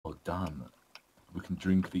Dan, we can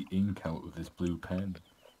drink the ink out with this blue pen.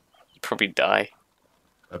 Probably die.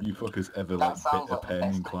 Have you fuckers ever That like sounds bit a like the pen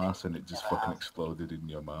best in idea class and it you've just ever fucking had. exploded in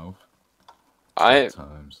your mouth? I Sad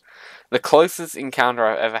times. The closest encounter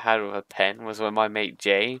I've ever had with a pen was when my mate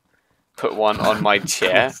Jay put one on my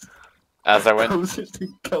chair as I went. Closest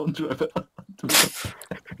encounter I've ever had with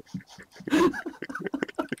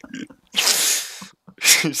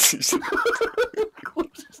a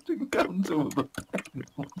closest encounter with a pen.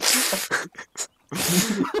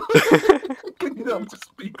 Can you not just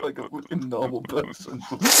speak like a fucking normal person?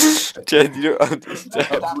 Jed, you don't understand.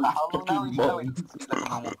 Dan, for how long now are you going to speak like a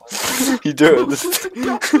normal person? You don't Closest understand.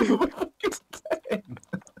 encounter with a fucking pen.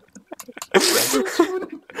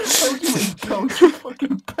 How do you encounter a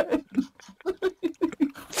fucking pen?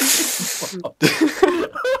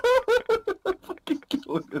 Fucking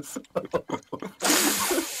kill yourself.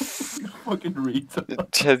 You fucking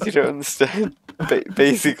retard. Jed, you don't understand.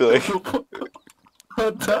 Basically,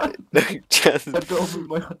 Jed, I don't think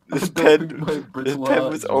my this brittle pen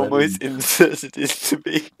heart was is almost ready. inserted into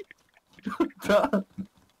me.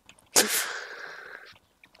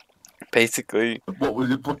 Basically, What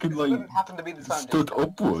was it fucking This like? didn't happen to be the time Stood just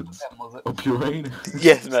upwards then, was it? up your anus?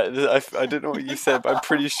 yes, Matt. I don't know what you said, but I'm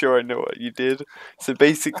pretty sure I know what you did. So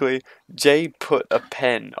basically, Jay put a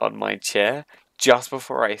pen on my chair just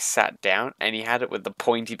before I sat down, and he had it with the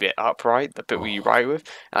pointy bit upright, the bit where you write with.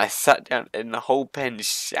 And I sat down, and the whole pen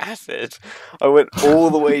shattered. I went all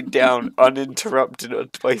the way down uninterrupted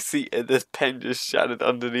onto my seat, and this pen just shattered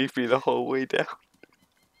underneath me the whole way down.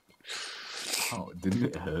 Oh, didn't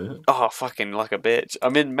it hurt? Oh, fucking like a bitch.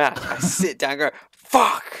 I'm in math. I sit down and go,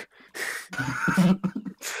 fuck!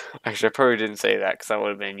 Actually, I probably didn't say that because that would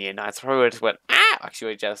have been year 9. So I probably just went, ah!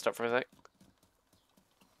 Actually, wait, Jazz, stop for a sec.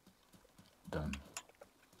 Done.